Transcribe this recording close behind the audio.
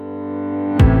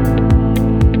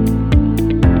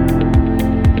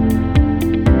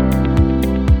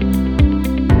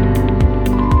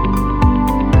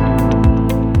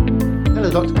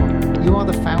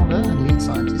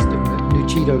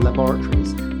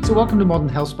So welcome to Modern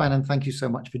Healthspan, and thank you so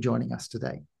much for joining us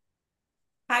today.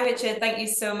 Hi, Richard. Thank you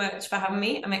so much for having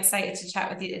me. I'm excited to chat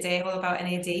with you today all about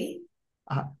NAD.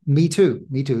 Me too.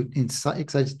 Me too.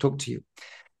 Excited to talk to you.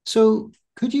 So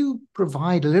could you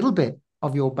provide a little bit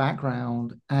of your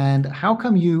background and how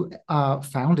come you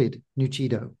founded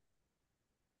Nuchido?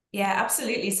 Yeah,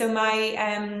 absolutely. So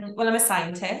well, I'm a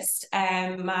scientist.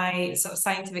 My sort of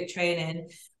scientific training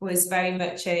was very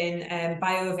much in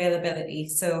bioavailability.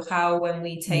 So how when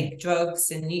we take Mm, drugs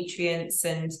and nutrients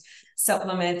and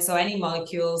supplements or any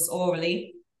molecules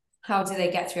orally, how do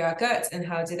they get through our gut and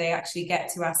how do they actually get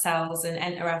to our cells and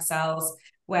enter our cells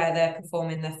where they're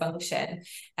performing their function.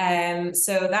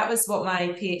 So that was what my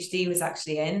PhD was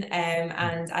actually in. mm,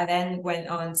 And I then went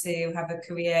on to have a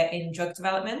career in drug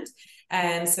development.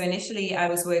 So initially I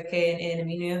was working in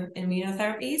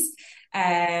immunotherapies.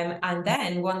 And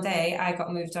then one day I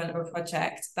got moved on to a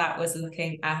project that was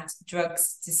looking at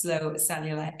drugs to slow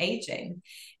cellular aging.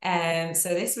 So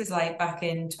this was like back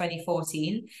in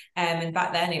 2014. And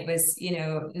back then it was,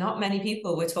 not many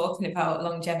people were talking about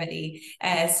longevity.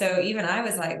 So even I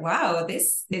was like, wow,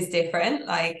 this is different.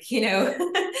 Like,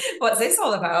 what's this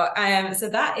all about? So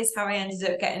that is how I ended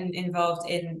up getting involved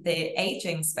in the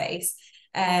aging space.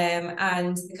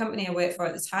 And the company I worked for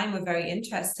at the time were very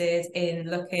interested in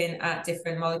looking at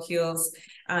different molecules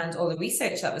and all the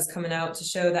research that was coming out to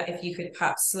show that if you could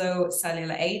perhaps slow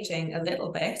cellular aging a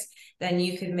little bit, then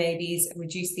you could maybe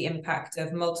reduce the impact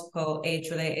of multiple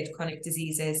age-related chronic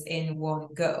diseases in one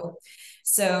go.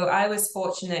 So I was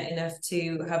fortunate enough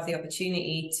to have the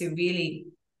opportunity to really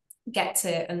get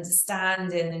to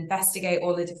understand and investigate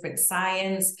all the different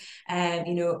science and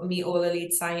meet all the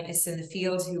lead scientists in the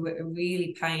field who were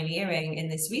really pioneering in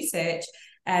this research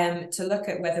to look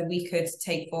at whether we could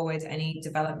take forward any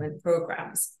development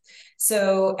programs.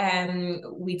 So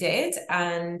we did,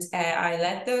 and I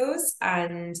led those.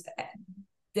 And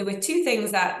there were two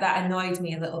things that annoyed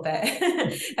me a little bit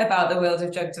about the world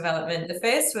of drug development. The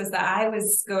first was that I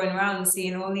was going around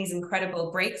seeing all these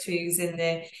incredible breakthroughs in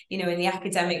the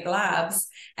academic labs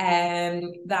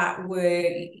that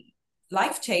were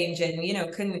life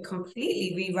changing, can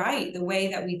completely rewrite the way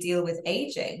that we deal with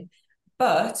aging.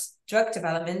 But drug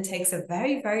development takes a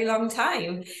very, very long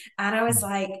time. And I was mm,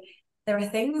 like, there are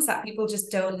things that people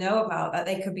just don't know about that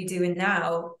they could be doing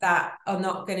now that are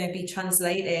not going to be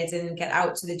translated and get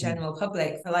out to the mm. general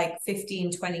public for like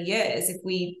 15, 20 years if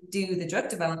we do the drug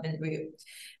development route.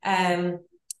 Um,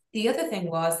 the other thing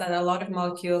was that a lot of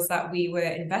molecules that we were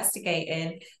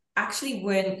investigating actually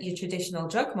weren't your traditional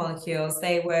drug molecules.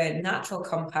 They were natural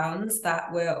compounds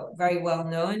that were very well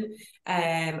known,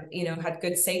 had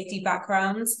good safety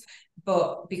backgrounds,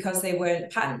 but because they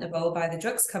weren't patentable by the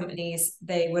drugs companies,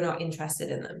 they were not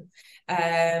interested in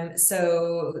them.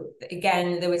 So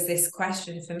again, there was this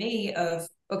question for me of,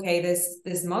 okay,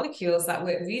 there's molecules that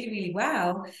work really, really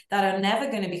well that are never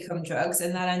going to become drugs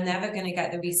and that are never going to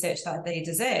get the research that they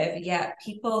deserve. Yet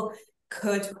people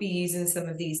could be using some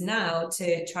of these now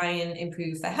to try and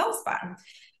improve their health span.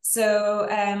 So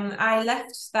I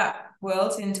left that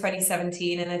world in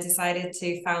 2017 and I decided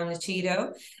to found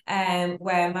Nichido,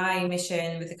 where my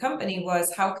mission with the company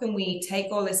was how can we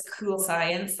take all this cool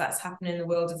science that's happening in the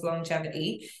world of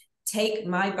longevity, take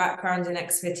my background and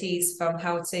expertise from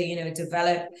how to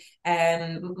develop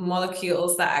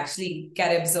molecules that actually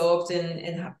get absorbed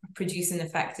and produce an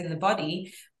effect in the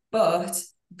body, but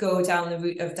go down the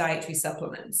route of dietary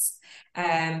supplements,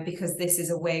 because this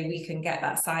is a way we can get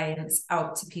that science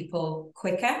out to people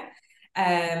quicker.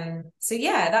 So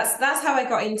yeah, that's how I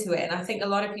got into it. And I think a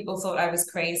lot of people thought I was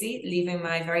crazy leaving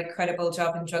my very credible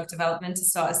job in drug development to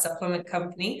start a supplement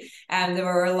company. And there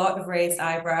were a lot of raised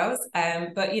eyebrows.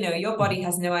 But your body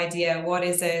has no idea what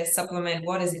is a supplement,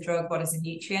 what is a drug, what is a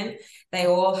nutrient. They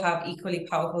all have equally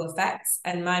powerful effects.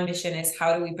 And my mission is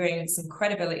how do we bring some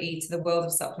credibility to the world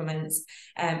of supplements,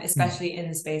 Mm. especially in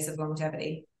the space of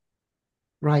longevity.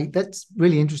 Right, that's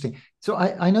really interesting. So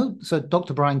I know, so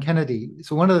Dr. Brian Kennedy,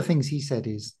 so one of the things he said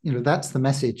is, that's the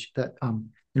message that,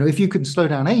 if you can slow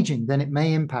down aging, then it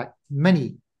may impact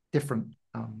many different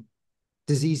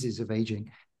diseases of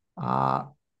aging. Uh,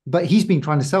 but he's been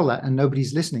trying to sell that and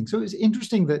nobody's listening. So it's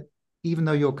interesting that even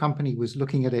though your company was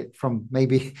looking at it from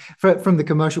maybe from the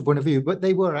commercial point of view, but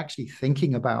they were actually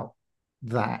thinking about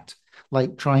that,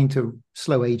 like trying to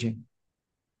slow aging.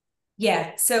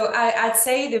 Yeah, so I'd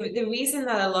say the reason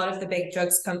that a lot of the big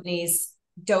drugs companies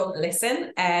don't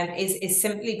listen is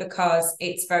simply because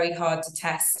it's very hard to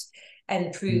test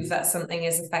and prove Mm, that something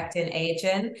is affecting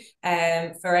aging.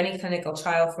 For any clinical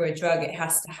trial for a drug, it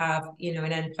has to have,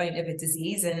 an endpoint of a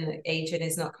disease, and aging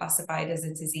is not classified as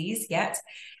a disease yet.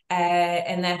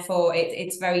 and therefore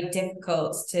it's very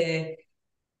difficult to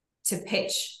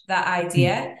pitch that Mm.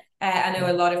 idea. I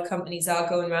know a lot of companies are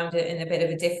going around it in a bit of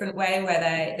a different way,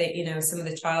 where some of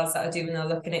the trials that are doing are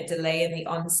looking at delaying the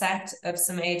onset of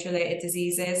some age-related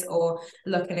diseases, or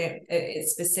looking at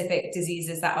specific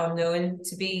diseases that are known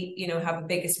to be, have a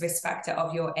biggest risk factor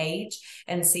of your age,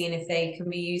 and seeing if they can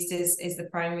be used as the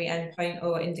primary endpoint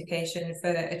or indication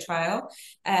for a trial.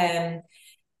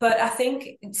 But I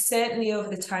think certainly over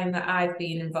the time that I've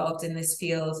been involved in this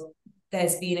field,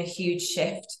 there's been a huge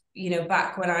shift.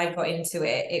 Back when I got into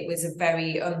it, it was a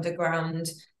very underground,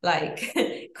 like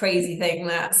crazy thing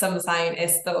that some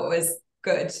scientists thought was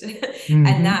good. And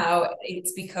Mm-hmm. now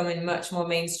it's becoming much more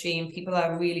mainstream. People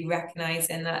are really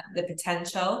recognizing that the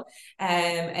potential.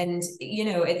 And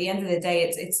at the end of the day,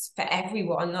 it's for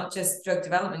everyone, not just drug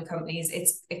development companies.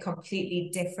 It's a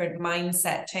completely different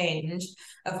mindset change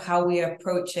of how we are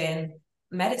approaching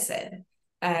medicine,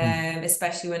 Mm.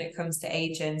 especially when it comes to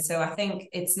aging. So I think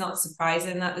it's not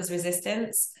surprising that there's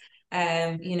resistance.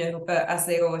 But as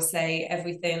they always say,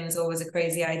 everything's always a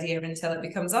crazy idea until it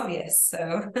becomes obvious.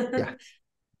 So Yeah.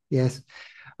 Yes.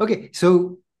 Okay.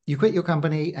 So you quit your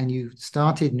company and you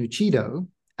started Nuchido,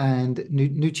 and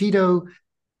Nuchido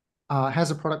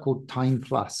has a product called Time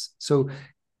Plus. So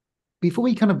before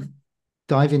we kind of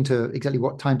dive into exactly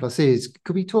what Time Plus is,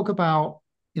 could we talk about,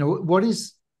 what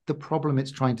is the problem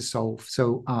it's trying to solve?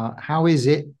 So how is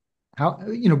it,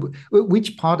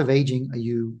 which part of aging are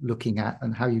you looking at,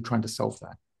 and how are you trying to solve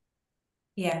that?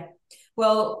 yeah.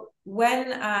 Well,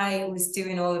 when I was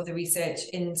doing all of the research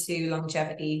into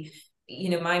longevity,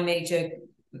 my major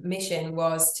mission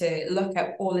was to look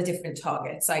at all the different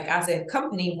targets. Like, as a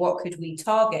company, what could we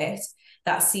target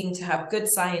that seemed to have good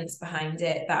science behind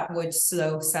it that would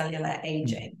slow cellular Mm.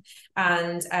 aging?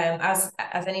 And as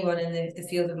anyone in the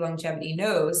field of longevity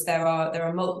knows, there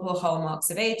are multiple hallmarks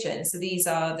of aging. So these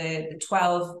are the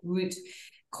 12 root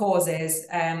causes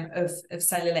of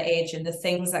cellular age, and the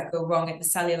things that go wrong at the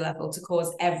cellular level to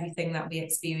cause everything that we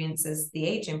experience as the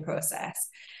aging process.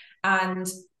 And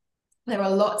there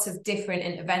are lots of different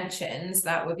interventions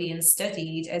that were being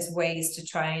studied as ways to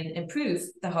try and improve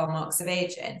the hallmarks of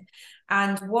aging.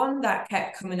 And one that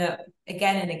kept coming up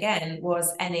again and again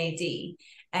was NAD.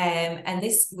 And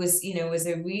this was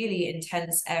a really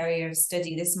intense area of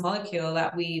study. This molecule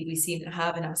that we seem to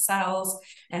have in our cells,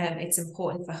 it's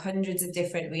important for hundreds of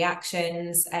different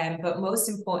reactions, but most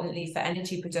importantly for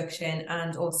energy production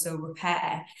and also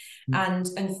repair. Mm. And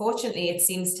unfortunately, it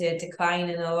seems to decline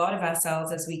in a lot of our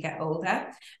cells as we get older.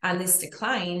 And this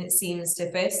decline seems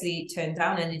to firstly turn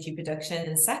down energy production,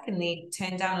 and secondly,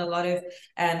 turn down a lot of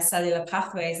cellular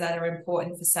pathways that are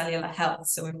important for cellular health.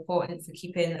 So important for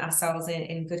keeping our cells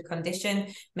in good condition,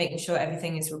 making sure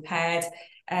everything is repaired.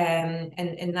 And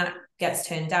that gets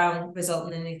turned down,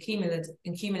 resulting in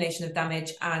accumulation of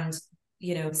damage and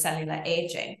cellular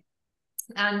aging.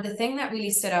 And the thing that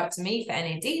really stood out to me for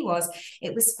NAD was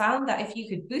it was found that if you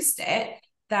could boost it,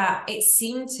 that it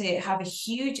seemed to have a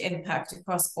huge impact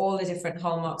across all the different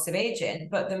hallmarks of aging.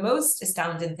 But the most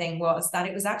astounding thing was that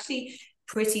it was actually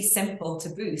pretty simple to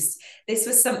boost. This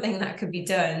was something that could be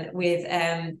done with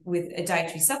a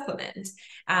dietary supplement.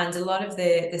 And a lot of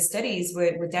the studies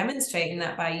were demonstrating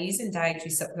that by using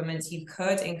dietary supplements, you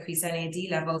could increase NAD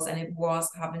levels, and it was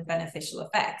having beneficial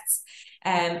effects.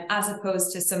 As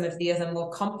opposed to some of the other more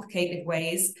complicated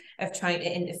ways of trying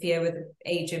to interfere with the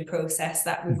aging process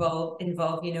that involve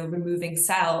removing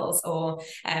cells, or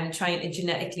trying to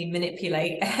genetically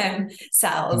manipulate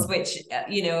cells, Mm. which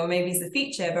maybe is the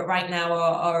future, but right now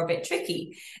are a bit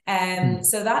tricky. Mm.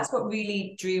 So that's what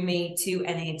really drew me to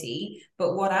NAD.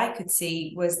 But what I could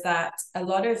see was that a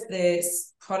lot of the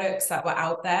products that were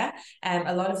out there,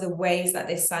 a lot of the ways that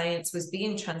this science was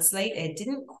being translated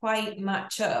didn't quite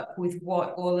match up with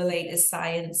what all the latest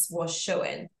science was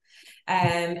showing.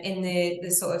 In the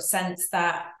sort of sense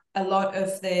that a lot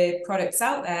of the products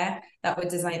out there that were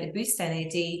designed to boost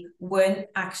NAD weren't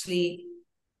actually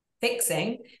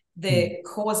fixing Mm. the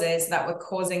causes that were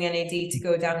causing NAD to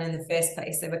go down in the first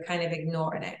place. They were kind of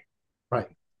ignoring it. Right.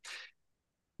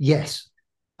 Yes.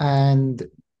 And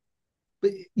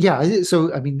yeah,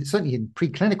 so I mean, certainly in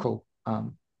preclinical,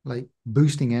 like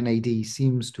boosting NAD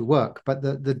seems to work, but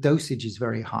the dosage is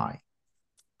very high.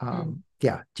 Mm.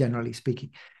 Yeah, generally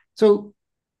speaking. So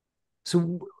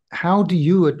how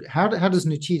does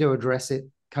Nuchido address it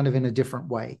kind of in a different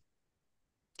way?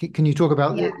 Can you talk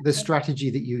about Yeah. the strategy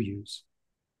that you use?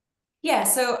 Yeah,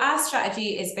 so our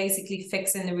strategy is basically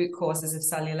fixing the root causes of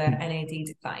cellular NAD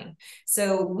decline.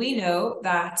 So we know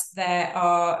that there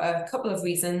are a couple of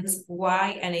reasons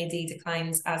why NAD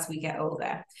declines as we get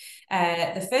older.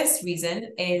 The first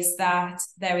reason is that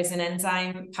there is an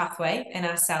enzyme pathway in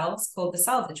our cells called the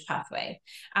salvage pathway.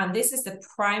 And this is the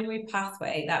primary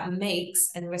pathway that makes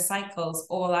and recycles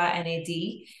all our NAD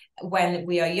when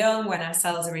we are young, when our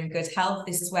cells are in good health.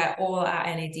 This is where all our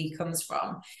NAD comes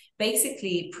from.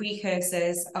 Basically,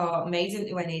 precursors are made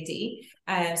into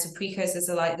NAD. So precursors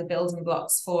are like the building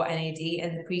blocks for NAD,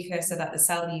 and the precursor that the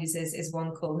cell uses is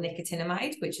one called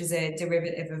nicotinamide, which is a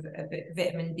derivative of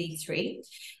vitamin B3.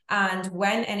 And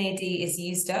when NAD is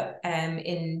used up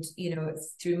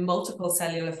through multiple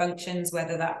cellular functions,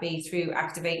 whether that be through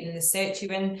activating the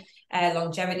sirtuin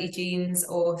longevity genes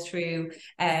or through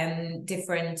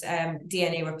different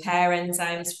DNA repair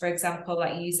enzymes, for example,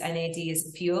 that use NAD as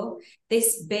a fuel,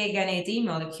 this big NAD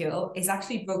molecule is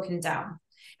actually broken down,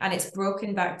 and it's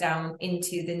broken back down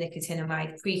into the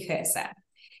nicotinamide precursor.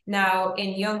 Now,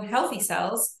 in young healthy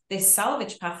cells, this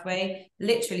salvage pathway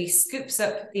literally scoops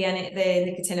up the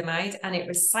nicotinamide and it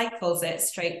recycles it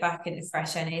straight back into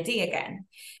fresh NAD again,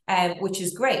 which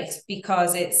is great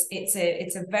because it's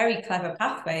a very clever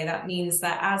pathway. That means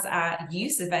that as our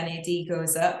use of NAD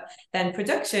goes up, then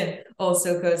production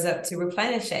also goes up to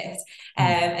replenish it.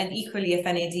 And equally, if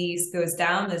NAD use goes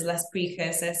down, there's less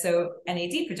precursor, so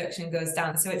NAD production goes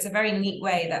down. So it's a very neat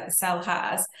way that the cell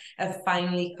has of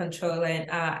finally controlling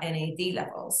our NAD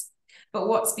levels. But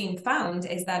what's been found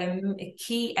is that a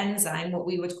key enzyme, what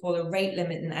we would call a rate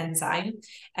limiting enzyme,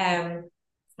 in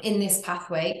this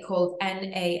pathway called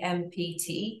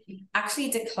NAMPT, actually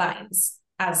declines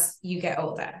as you get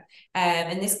older.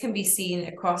 And this can be seen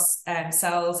across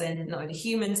cells in not only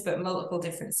humans, but multiple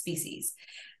different species.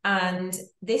 And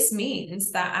this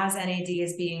means that as NAD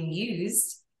is being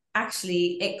used,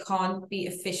 actually it can't be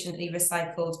efficiently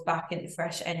recycled back into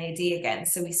fresh NAD again.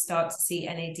 So we start to see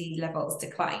NAD levels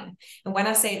decline. And when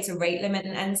I say it's a rate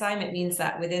limiting enzyme, it means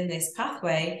that within this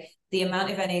pathway, the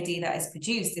amount of NAD that is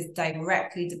produced is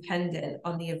directly dependent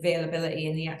on the availability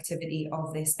and the activity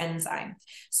of this enzyme.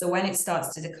 So when it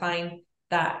starts to decline,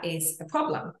 that is a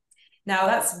problem. Now,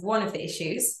 that's one of the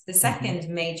issues. The second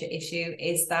major issue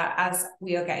is that as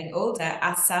we are getting older,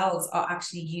 our cells are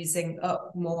actually using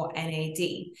up more NAD.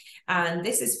 And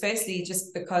this is firstly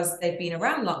just because they've been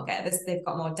around longer. They've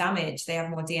got more damage. They have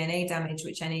more DNA damage,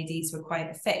 which NADs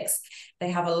require to fix.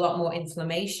 They have a lot more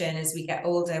inflammation as we get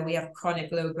older. We have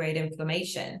chronic low-grade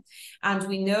inflammation. And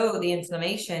we know the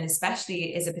inflammation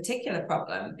especially is a particular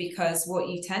problem because what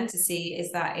you tend to see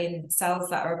is that in cells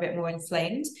that are a bit more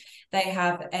inflamed, they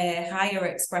have a higher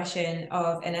expression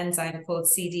of an enzyme called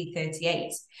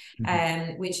CD38,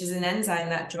 which is an enzyme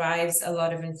that drives a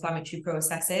lot of inflammatory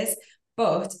processes,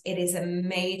 but it is a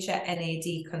major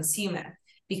NAD consumer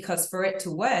because for it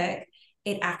to work,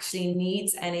 it actually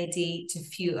needs NAD to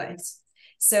fuel it.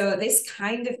 So this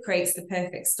kind of creates the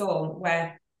perfect storm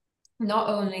where not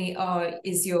only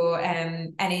is your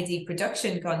NAD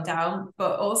production gone down,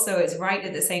 but also it's right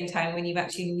at the same time when you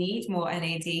actually need more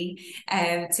NAD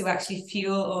to actually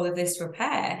fuel all of this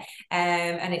repair,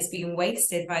 and it's being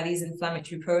wasted by these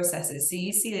inflammatory processes. So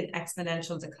you see an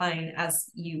exponential decline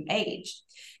as you age.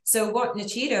 So what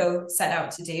Nichola set out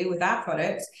to do with our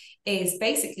product is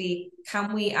basically,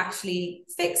 can we actually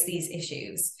fix these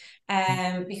issues?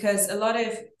 Because a lot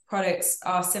of products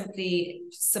are simply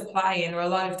supplying, or a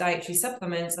lot of dietary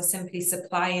supplements are simply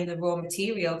supplying the raw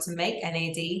material to make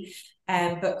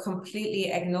NAD, but completely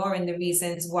ignoring the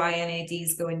reasons why NAD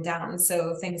is going down.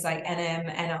 So things like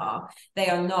NM, NR, they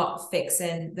are not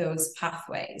fixing those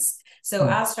pathways. So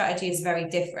our strategy is very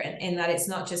different in that it's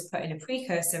not just putting a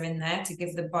precursor in there to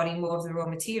give the body more of the raw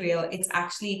material. It's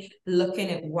actually looking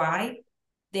at why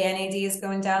the NAD is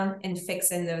going down and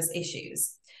fixing those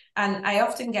issues. And I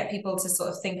often get people to sort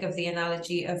of think of the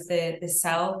analogy of the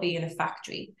cell being a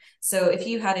factory. So if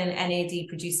you had an NAD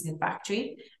producing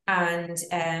factory and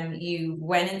you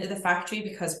went into the factory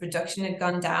because production had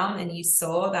gone down and you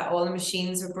saw that all the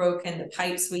machines were broken, the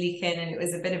pipes were leaking, and it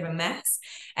was a bit of a mess,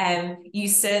 you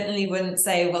certainly wouldn't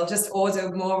say, well, just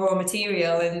order more raw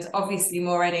material and obviously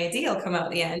more NAD will come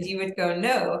out the end. You would go,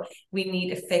 no, we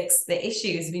need to fix the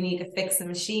issues. We need to fix the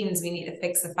machines. We need to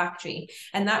fix the factory.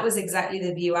 And that was exactly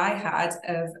the view I had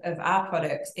of our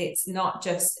product. It's not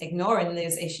just ignoring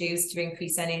those issues to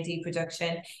increase NAD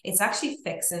production. It's actually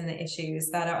fixing the issues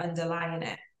that are underlying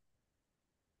it.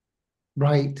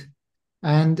 Right.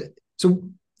 And so,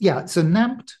 yeah, so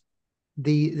NAMPT,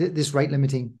 this rate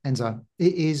limiting enzyme,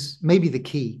 it is maybe the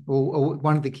key or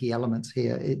one of the key elements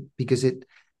here because it,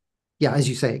 yeah, as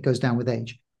you say, it goes down with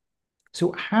age.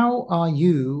 So how are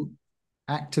you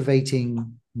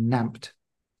activating NAMPT?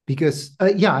 Because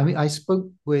yeah, I mean, I spoke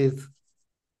with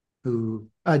who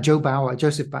Joe Bauer,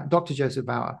 Dr. Joseph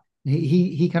Bauer.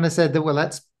 He kind of said that well,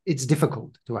 it's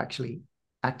difficult to actually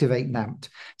activate NAMPT.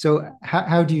 So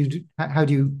how do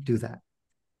you do that?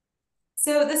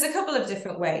 So there's a couple of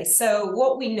different ways. So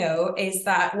what we know is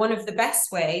that one of the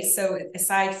best ways, so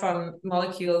aside from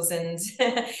molecules and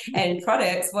and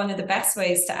products, one of the best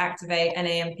ways to activate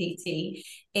NAMPT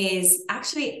is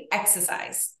actually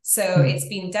exercise. So it's Mm.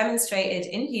 been demonstrated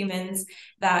in humans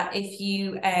that if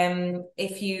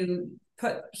you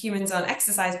put humans on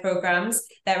exercise programs,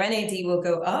 their NAD will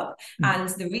go up. Mm. And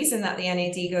the reason that the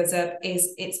NAD goes up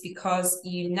is it's because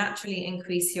you naturally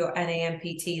increase your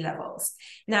NAMPT levels.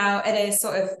 Now, at a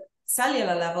sort of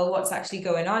cellular level, what's actually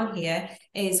going on here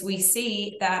is we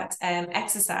see that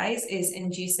exercise is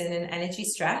inducing an energy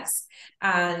stress,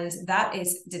 and that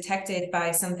is detected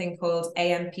by something called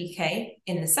AMPK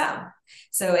in the cell.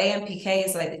 So AMPK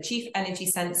is like the chief energy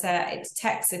sensor. It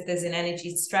detects if there's an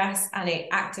energy stress and it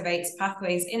activates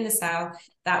pathways in the cell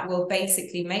that will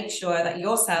basically make sure that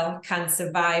your cell can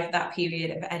survive that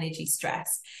period of energy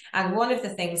stress. And one of the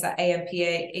things that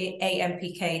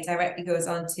AMPK directly goes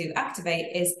on to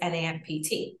activate is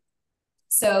NAMPT.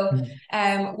 So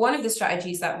one of the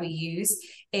strategies that we use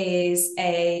is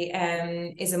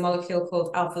a molecule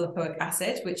called alpha lipoic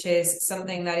acid, which is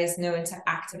something that is known to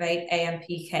activate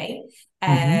AMPK,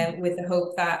 Mm-hmm. with the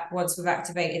hope that once we've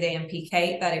activated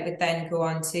AMPK, that it would then go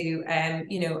on to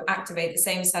activate the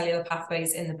same cellular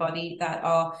pathways in the body that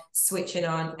are switching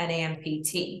on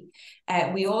NAMPT.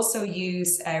 We also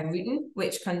use rutin,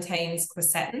 which contains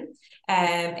quercetin.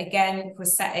 Again,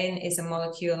 quercetin is a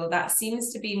molecule that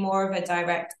seems to be more of a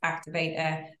direct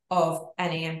activator of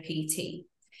NAMPT.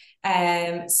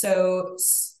 So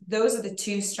those are the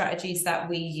two strategies that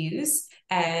we use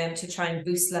to try and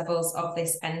boost levels of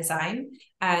this enzyme.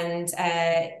 And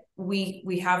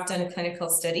we have done a clinical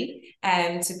study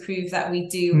to prove that we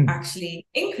do actually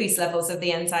increase levels of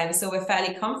the enzyme. So we're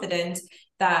fairly confident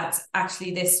that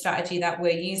actually this strategy that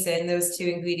we're using, those two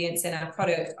ingredients in our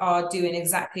product, are doing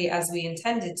exactly as we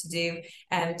intended to do,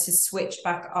 to switch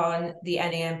back on the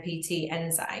NAMPT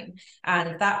enzyme.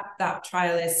 And that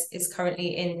trial is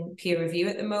currently in peer review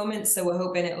at the moment. So we're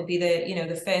hoping it will be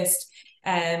the first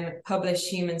published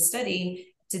human study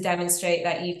to demonstrate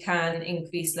that you can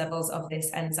increase levels of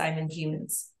this enzyme in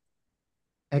humans.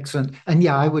 Excellent. And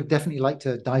yeah, I would definitely like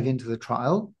to dive into the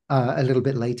trial a little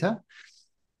bit later.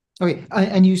 Okay,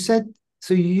 and you said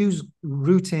so you use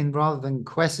rutin rather than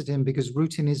quercetin because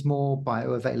rutin is more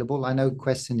bioavailable. I know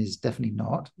quercetin is definitely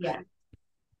not. Yeah.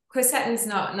 Quercetin's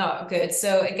not good.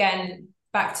 So again,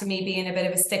 back to me being a bit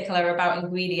of a stickler about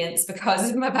ingredients because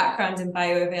of my background in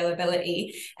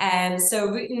bioavailability. So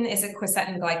rutin is a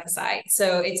quercetin glycoside.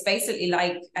 So it's basically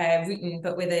like rutin,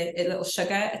 but with a little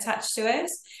sugar attached to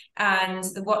it. And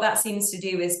what that seems to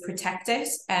do is protect it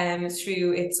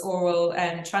through its oral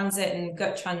transit and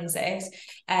gut transit,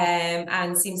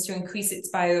 and seems to increase its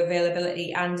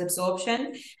bioavailability and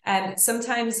absorption.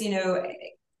 Sometimes,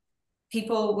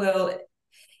 people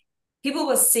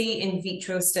will see in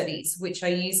vitro studies which are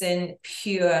using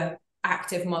pure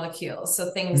active molecules,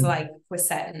 so things Mm. like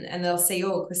quercetin, and they'll say,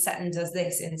 oh, quercetin does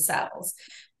this in cells.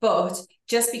 But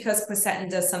just because quercetin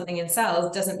does something in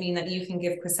cells doesn't mean that you can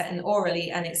give quercetin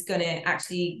orally and it's going to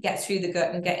actually get through the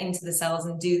gut and get into the cells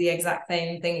and do the exact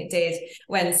same thing it did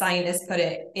when scientists put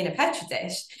it in a petri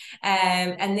dish.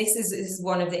 And this is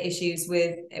one of the issues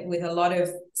with a lot of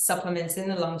supplements in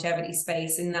the longevity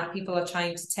space, in that people are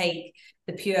trying to take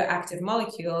the pure active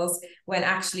molecules when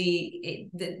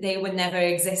actually they would never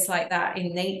exist like that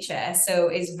in nature. So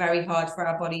it's very hard for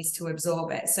our bodies to absorb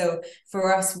it. So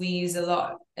for us, we use a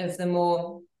lot of the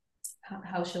more,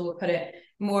 how shall we put it,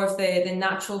 more of the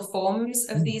natural forms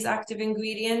of these active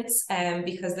ingredients,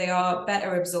 because they are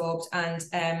better absorbed and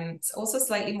it's also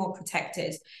slightly more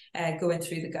protected going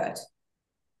through the gut.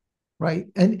 Right.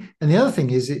 And the other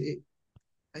thing is,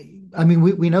 I mean,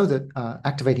 we know that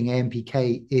activating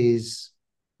AMPK is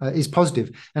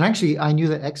positive. And actually, I knew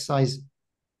that exercise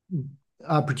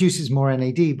produces more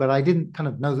NAD, but I didn't kind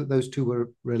of know that those two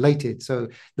were related. So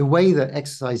the way that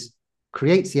exercise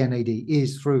creates the NAD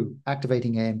is through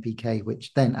activating AMPK,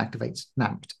 which then activates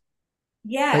NAMPT.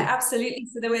 Yeah, Right? absolutely.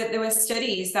 So there were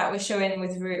studies that were showing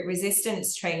with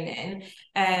resistance training.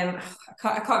 I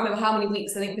can't remember how many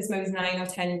weeks. I think this was 9 or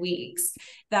 10 weeks.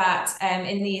 That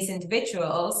in these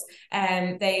individuals,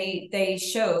 they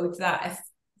showed that if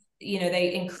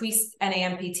they increased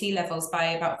NAMPT levels by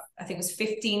about, I think it was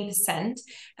 15%,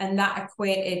 and that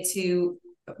equated to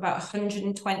about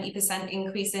 120%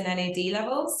 increase in NAD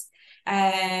levels.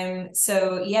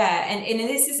 So yeah, and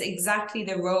this is exactly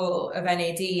the role of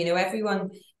NAD. You know,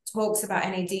 everyone talks about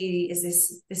NAD as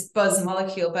this buzz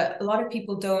molecule, but a lot of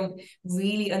people don't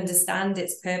really understand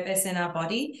its purpose in our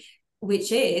body,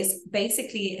 which is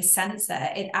basically a sensor.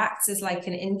 It acts as like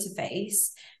an interface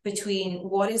between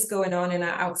what is going on in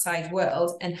our outside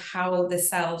world and how the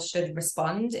cells should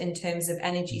respond in terms of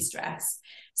energy stress.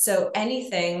 So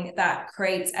anything that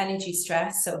creates energy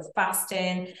stress, so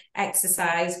fasting,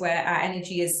 exercise, where our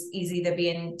energy is either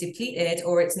being depleted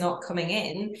or it's not coming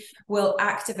in, will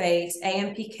activate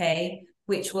AMPK,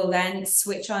 which will then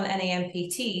switch on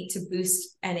NAMPT to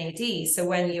boost NAD. So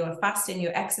when you're fasting,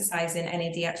 you're exercising,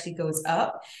 NAD actually goes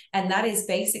up. And that is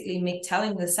basically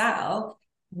telling the cell,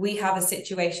 we have a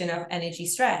situation of energy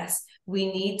stress.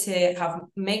 We need to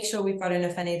make sure we've got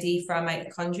enough NAD for our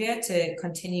mitochondria to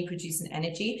continue producing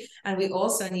energy. And we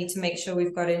also need to make sure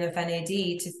we've got enough NAD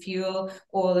to fuel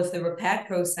all of the repair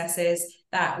processes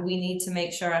that we need to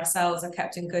make sure our cells are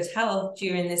kept in good health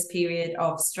during this period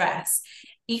of stress.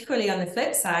 Equally, on the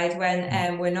flip side,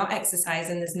 when we're not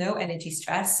exercising, there's no energy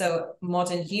stress. So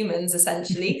modern humans,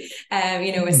 essentially,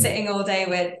 we're sitting all day,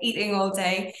 we're eating all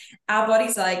day. Our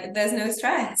body's like, there's no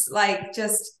stress. Like,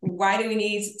 just why do we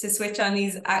need to switch on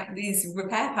these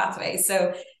repair pathways?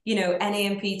 So,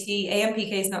 NAMPT,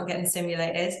 AMPK is not getting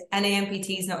stimulated.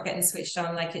 NAMPT is not getting switched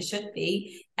on like it should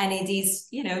be. NAD's,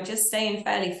 just staying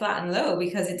fairly flat and low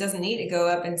because it doesn't need to go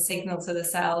up and signal to the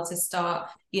cell to start,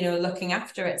 looking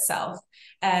after itself.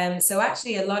 So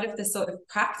actually a lot of the sort of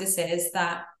practices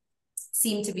that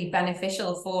seem to be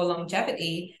beneficial for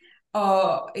longevity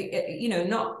are,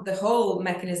 not the whole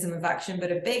mechanism of action,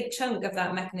 but a big chunk of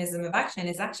that mechanism of action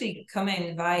is actually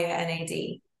coming via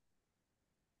NAD.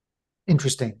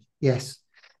 Interesting. Yes.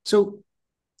 So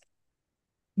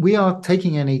we are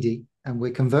taking NAD and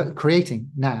we're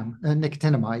creating NAM,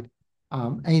 nicotinamide,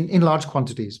 in large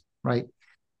quantities, right?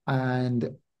 And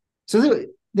so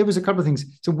there was a couple of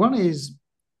things. So one is,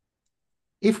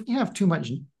 if you have too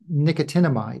much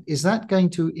nicotinamide, is that going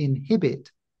to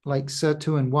inhibit like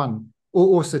sirtuin 1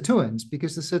 or sirtuins?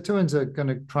 Because the sirtuins are going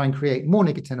to try and create more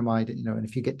nicotinamide, and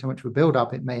if you get too much of a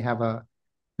buildup, it may have a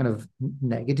kind of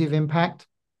negative impact.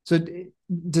 So do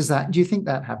you think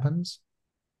that happens?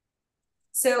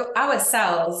 So our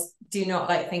cells do not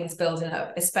like things building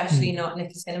up, especially not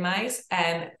nicotinamide.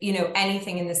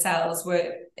 Anything in the cells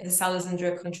where the cell is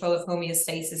under a control of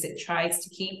homeostasis, it tries to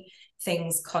keep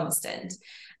things constant.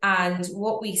 And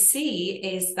what we see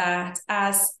is that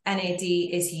as NAD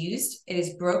is used, it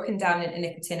is broken down into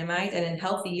nicotinamide, and in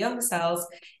healthy young cells,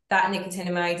 that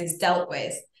nicotinamide is dealt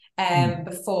with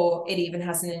before it even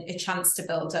has a chance to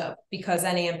build up, because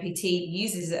NAMPT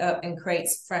uses it up and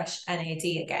creates fresh NAD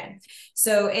again.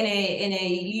 So in a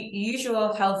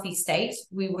usual healthy state,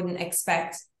 we wouldn't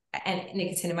expect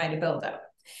nicotinamide to build up.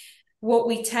 What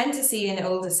we tend to see in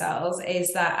older cells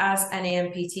is that as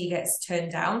NAMPT gets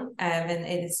turned down and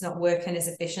it's not working as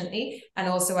efficiently, and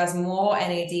also as more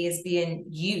NAD is being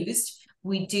used,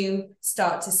 we do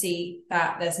start to see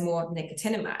that there's more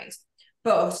nicotinamide.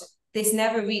 But this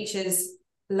never reaches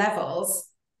levels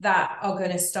that are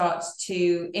going to start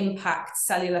to impact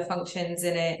cellular functions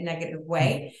in a negative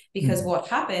way, because what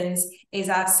happens is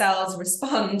our cells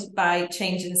respond by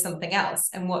changing something else.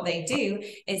 And what they do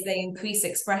is they increase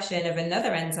expression of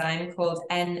another enzyme called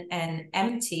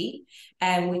NNMT,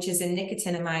 which is a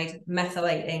nicotinamide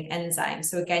methylating enzyme.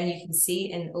 So again, you can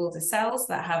see in older cells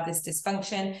that have this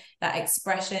dysfunction, that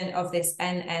expression of this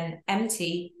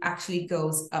NNMT actually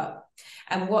goes up.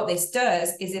 And what this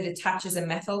does is it attaches a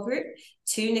methyl group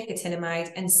to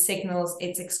nicotinamide and signals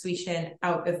its excretion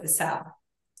out of the cell.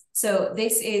 So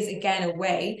this is, again, a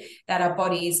way that our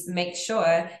bodies make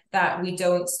sure that we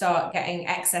don't start getting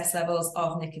excess levels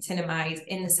of nicotinamide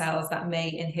in the cells that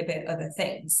may inhibit other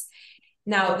things.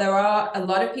 Now, there are a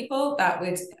lot of people that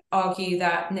would argue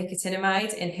that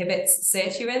nicotinamide inhibits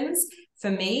sirtuins. For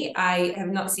me, I have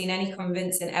not seen any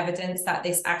convincing evidence that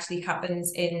this actually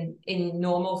happens in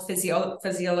normal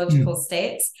physiological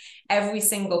states. Every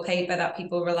single paper that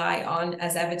people rely on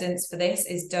as evidence for this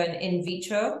is done in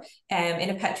vitro,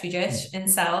 in a petri dish, in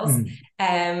cells,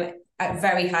 at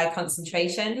very high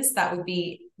concentrations that would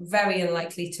be very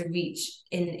unlikely to reach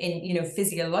in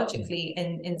physiologically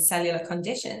in cellular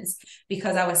conditions,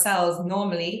 because our cells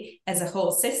normally as a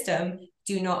whole system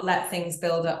do not let things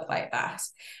build up like that.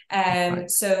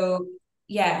 So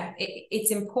yeah,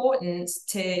 it's important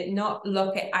to not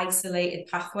look at isolated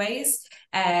pathways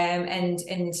and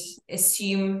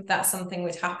assume that something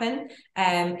would happen.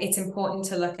 It's important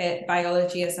to look at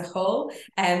biology as a whole,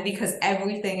 because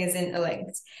everything is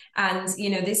interlinked. And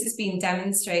this has been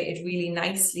demonstrated really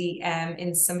nicely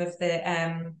in some of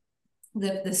the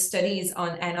the studies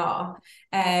on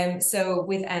NR. So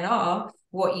with NR,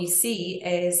 what you see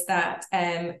is that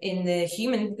in the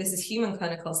human, this is human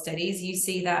clinical studies, you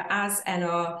see that as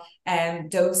NR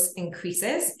dose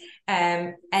increases,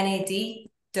 NAD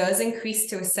does increase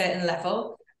to a certain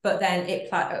level, but then it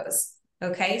plateaus.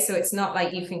 Okay, so it's not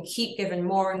like you can keep giving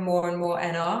more and more and more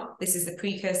NR. This is the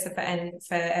precursor for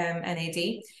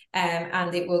NAD,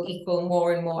 and it will equal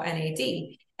more and more NAD.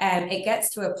 It gets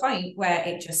to a point where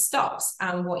it just stops.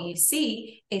 And what you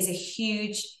see is a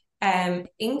huge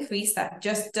increase that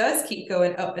just does keep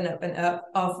going up and up and up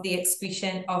of the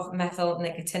excretion of methyl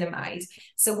nicotinamide.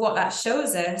 So what that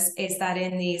shows us is that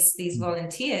in these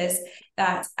volunteers,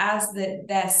 that as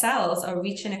their cells are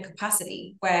reaching a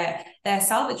capacity where their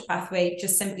salvage pathway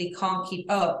just simply can't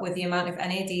keep up with the amount of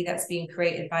NAD that's being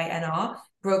created by NR,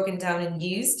 broken down and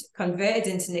used, converted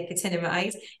into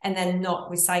nicotinamide, and then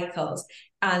not recycled.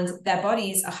 And their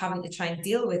bodies are having to try and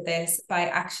deal with this by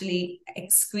actually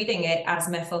excreting it as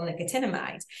methyl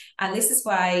nicotinamide. And this is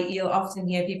why you'll often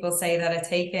hear people say that are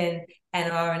taking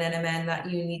NR and NMN that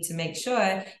you need to make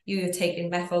sure you're taking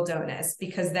methyl donors,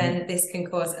 because then this can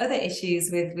cause other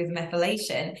issues with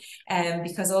methylation,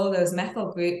 because all those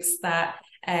methyl groups that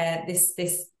this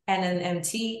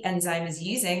NMT enzyme is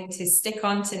using to stick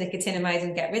onto nicotinamide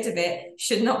and get rid of it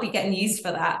should not be getting used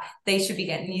for that. They should be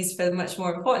getting used for much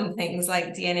more important things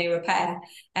like DNA repair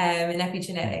and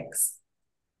epigenetics.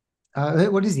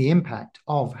 What is the impact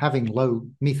of having low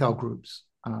methyl groups?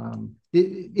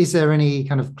 Is there any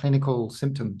kind of clinical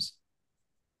symptoms?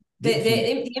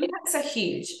 The impacts are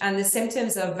huge and the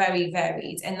symptoms are very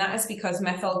varied. And that is because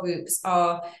methyl groups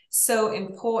are so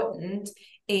important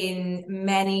in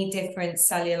many different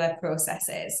cellular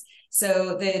processes.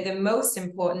 So the most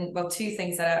important, well, two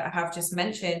things that I have just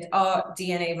mentioned are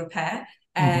DNA repair.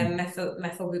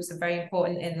 Methyl groups are very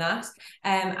important in that.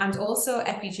 And also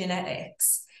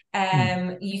epigenetics.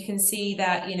 You can see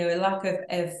that, you know, a lack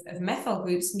of methyl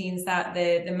groups means that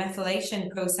the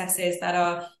methylation processes that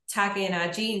are tagging our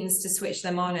genes to switch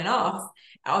them on and off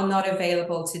are not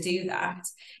available to do that.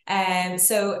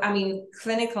 So, I mean,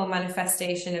 clinical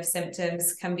manifestation of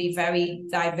symptoms can be very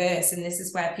diverse. And this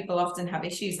is where people often have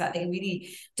issues that they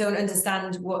really don't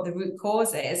understand what the root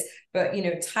cause is. But, you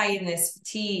know, tiredness,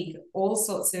 fatigue, all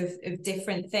sorts of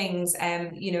different things,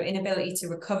 you know, inability to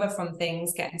recover from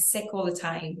things, getting sick all the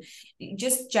time,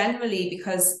 just generally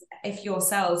because if your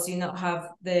cells do not have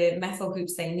the methyl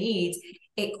groups they need,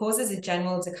 it causes a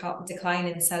general decline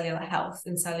in cellular health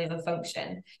and cellular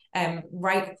function,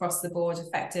 right across the board,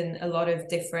 affecting a lot of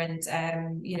different,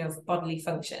 you know, bodily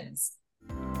functions.